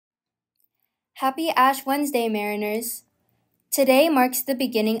Happy Ash Wednesday, Mariners! Today marks the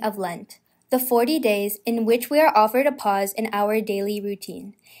beginning of Lent, the 40 days in which we are offered a pause in our daily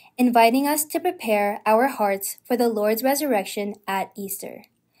routine, inviting us to prepare our hearts for the Lord's resurrection at Easter.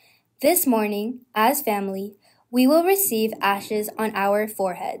 This morning, as family, we will receive ashes on our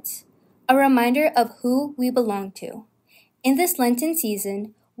foreheads, a reminder of who we belong to. In this Lenten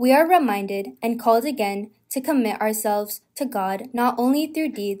season, we are reminded and called again to commit ourselves to God not only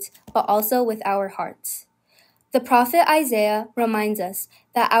through deeds, but also with our hearts. The prophet Isaiah reminds us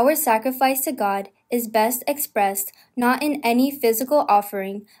that our sacrifice to God is best expressed not in any physical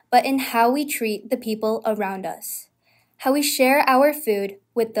offering, but in how we treat the people around us, how we share our food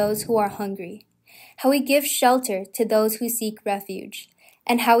with those who are hungry, how we give shelter to those who seek refuge,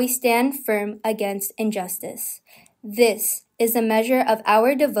 and how we stand firm against injustice. This is a measure of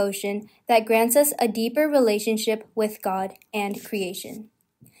our devotion that grants us a deeper relationship with God and creation.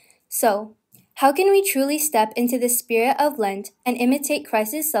 So, how can we truly step into the spirit of Lent and imitate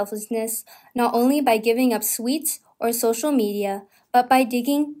Christ's selflessness not only by giving up sweets or social media, but by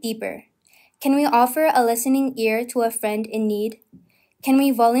digging deeper? Can we offer a listening ear to a friend in need? Can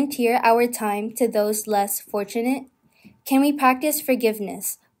we volunteer our time to those less fortunate? Can we practice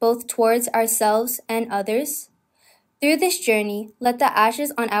forgiveness, both towards ourselves and others? Through this journey, let the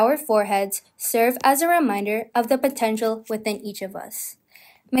ashes on our foreheads serve as a reminder of the potential within each of us.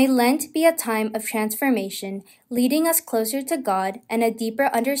 May Lent be a time of transformation, leading us closer to God and a deeper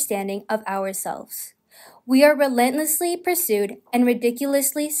understanding of ourselves. We are relentlessly pursued and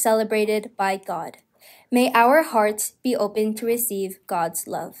ridiculously celebrated by God. May our hearts be open to receive God's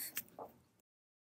love.